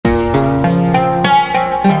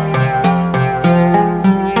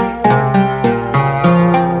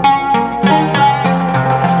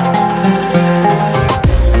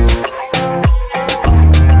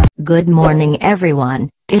Good morning everyone,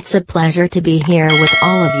 it's a pleasure to be here with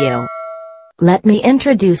all of you. Let me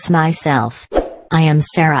introduce myself. I am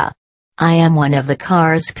Sarah. I am one of the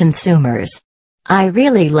cars consumers. I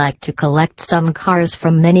really like to collect some cars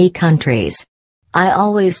from many countries. I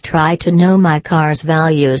always try to know my car's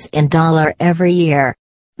values in dollar every year.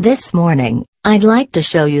 This morning, I'd like to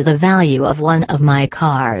show you the value of one of my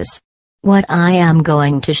cars. What I am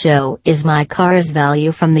going to show is my car's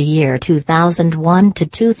value from the year 2001 to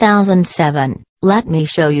 2007. Let me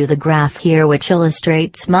show you the graph here which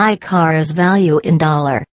illustrates my car's value in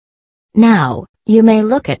dollar. Now, you may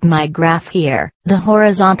look at my graph here. The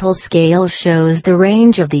horizontal scale shows the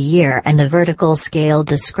range of the year and the vertical scale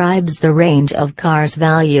describes the range of car's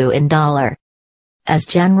value in dollar. As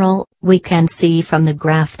general, we can see from the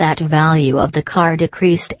graph that value of the car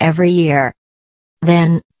decreased every year.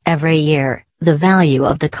 Then, every year, the value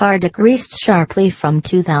of the car decreased sharply from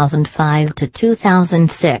 2005 to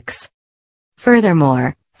 2006.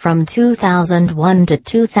 Furthermore, from 2001 to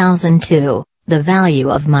 2002, the value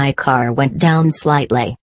of my car went down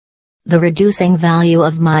slightly. The reducing value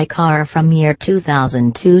of my car from year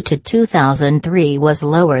 2002 to 2003 was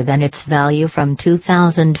lower than its value from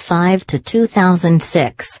 2005 to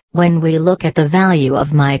 2006. When we look at the value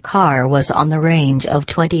of my car was on the range of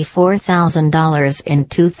 $24,000 in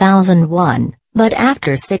 2001, but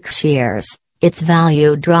after 6 years, its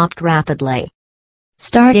value dropped rapidly.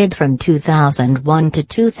 Started from 2001 to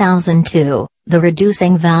 2002, the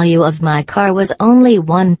reducing value of my car was only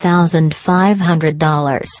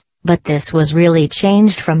 $1,500. But this was really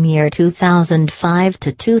changed from year 2005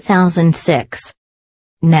 to 2006.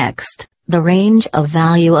 Next, the range of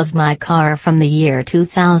value of my car from the year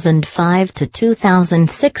 2005 to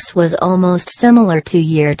 2006 was almost similar to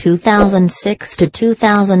year 2006 to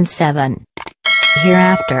 2007.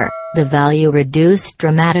 Hereafter, the value reduced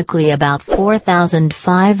dramatically about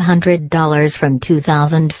 $4,500 from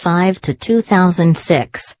 2005 to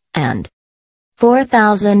 2006, and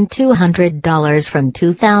 $4,200 from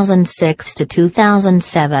 2006 to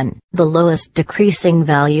 2007. The lowest decreasing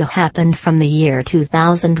value happened from the year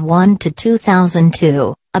 2001 to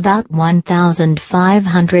 2002, about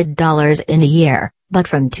 $1,500 in a year, but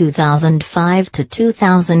from 2005 to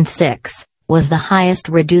 2006, was the highest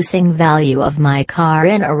reducing value of my car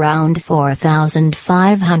in around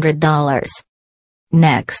 $4,500.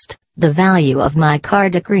 Next, the value of my car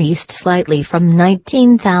decreased slightly from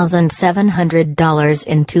 $19,700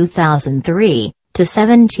 in 2003, to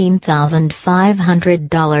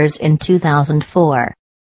 $17,500 in 2004.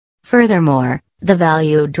 Furthermore, the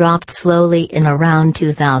value dropped slowly in around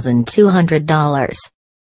 $2,200.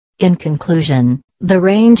 In conclusion, the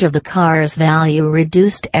range of the car's value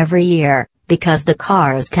reduced every year, because the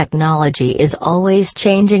car's technology is always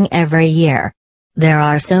changing every year. There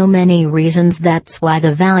are so many reasons that's why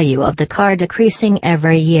the value of the car decreasing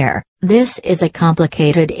every year. This is a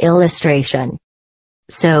complicated illustration.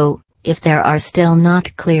 So, if there are still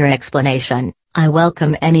not clear explanation, I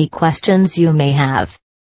welcome any questions you may have.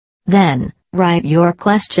 Then, write your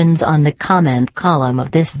questions on the comment column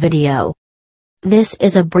of this video. This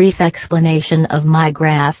is a brief explanation of my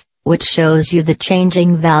graph, which shows you the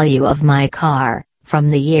changing value of my car,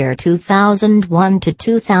 from the year 2001 to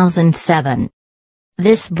 2007.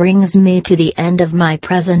 This brings me to the end of my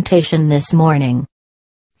presentation this morning.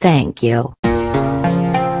 Thank you.